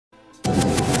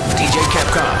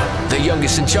the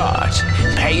youngest in charge.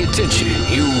 Pay attention,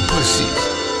 you pussies.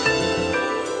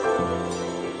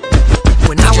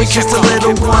 When I was just a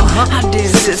little one, I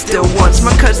did sit still once.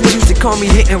 My cousins used to call me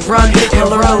hit and run. I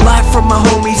learned a lot from my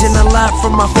homies and a lot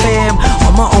from my fam.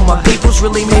 All my peoples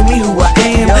really made me who I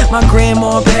am. My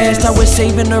grandma passed, I was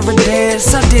saving her a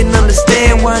dance. I didn't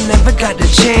understand why I never got the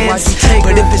chance.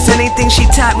 But if it's anything she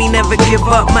taught me, never give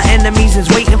up. My enemies is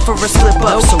waiting for a slip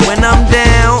up. So when I'm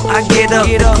down, I get up.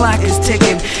 The clock is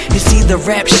ticking. It's either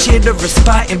rap shit or a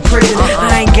spot in prison.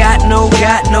 I ain't got no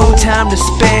time to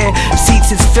spare. Seats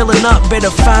is filling up,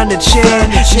 better find a chair.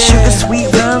 Sugar sweet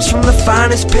rhymes from the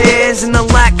finest pears, and a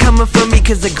lot coming from me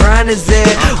cause the grind is there.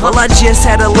 Well, I just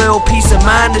had a little piece of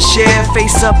mind to share.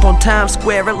 Face up on Times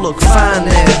Square, it look fine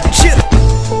there.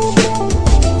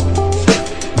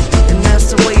 And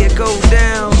that's the way it go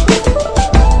down.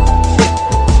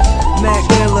 Mac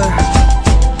Miller,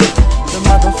 the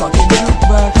motherfucking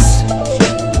jukebox.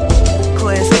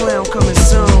 Class Clown coming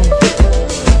soon.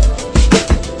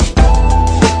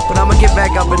 But I'ma get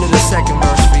back up into the second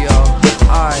verse for y'all.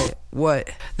 Alright, what?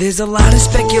 There's a lot of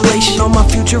speculation on my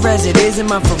future as it is.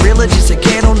 Am I for real or just a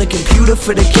cat on the computer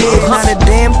for the kids? Not a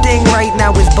damn thing right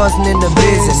now is buzzing in the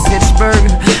biz. In Pittsburgh,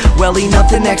 well, ain't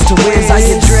nothing next to Wiz. I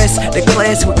address the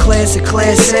class with class, a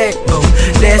class act. Oh,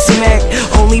 that's Mac,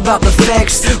 only about the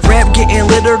facts. Rap getting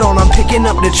littered on, I'm picking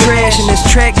up the trash. And this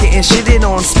track getting shitted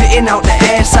on, spitting out the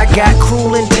ass. I got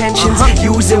cruel intentions,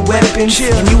 using weapons.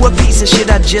 And you a piece of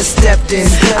shit, I just stepped in.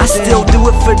 I still do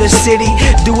it for the city,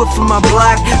 do it for my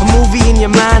block. A movie in your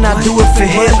mind, I do it for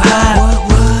hip-hop.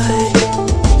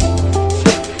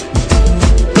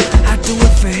 I do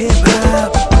it for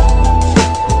hip-hop.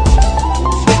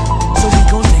 So we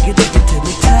gon' take it to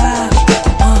the top.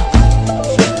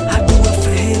 I do it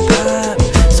for hip-hop.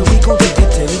 So we gon' take it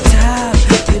to the top.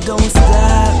 You don't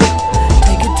stop.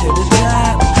 Take it to the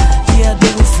top. Yeah, I do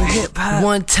it for hip-hop.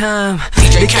 One time,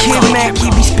 the Kid Mac, he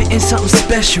be spitting something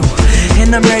special.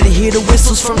 And I'm ready to hear the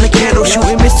whistles from the kettle.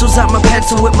 Shooting missiles out my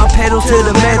pencil with my pedal to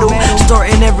the metal.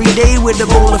 Starting every day with a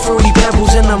bowl of fruity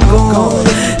pebbles and I'm gone.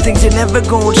 Things are never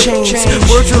gonna change.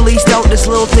 Words released out this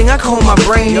little thing I call my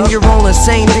brain. And you're all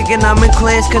insane, thinking I'm in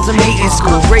class cause I'm hating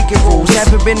school. Breaking rules,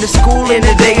 haven't been to school in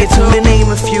a day or two, to name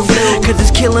a few. Cause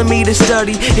it's killing me to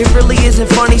study. It really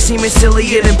isn't funny, seeming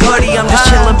sillier than putty. I'm just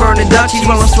chilling, burning Dutchies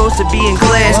while I'm supposed to be in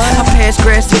class. I pass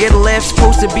grass to get a laugh,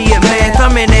 supposed to be at math.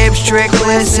 I'm in abstract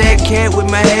class, act cat with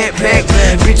my hat back.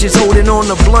 Bitches holding on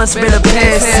the blunts, better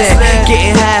pass that.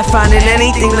 Getting high, finding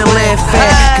anything to laugh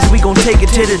at. Cause we gon' take it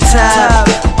to the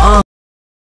top.